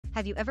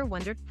Have you ever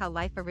wondered how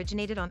life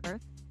originated on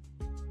Earth?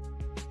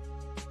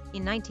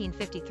 In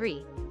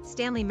 1953,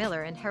 Stanley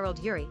Miller and Harold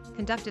Urey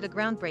conducted a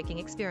groundbreaking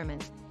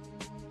experiment.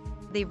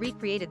 They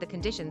recreated the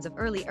conditions of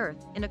early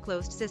Earth in a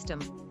closed system.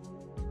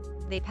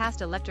 They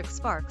passed electric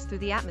sparks through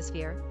the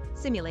atmosphere,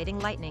 simulating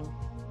lightning.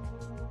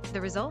 The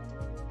result?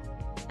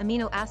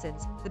 Amino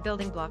acids, the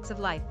building blocks of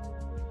life.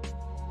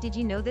 Did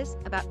you know this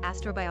about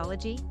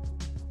astrobiology?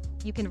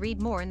 You can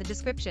read more in the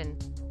description.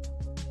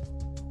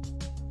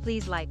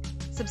 Please like,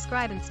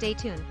 subscribe and stay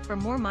tuned for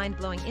more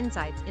mind-blowing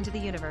insights into the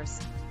universe.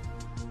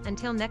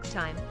 Until next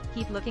time,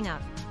 keep looking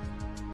up.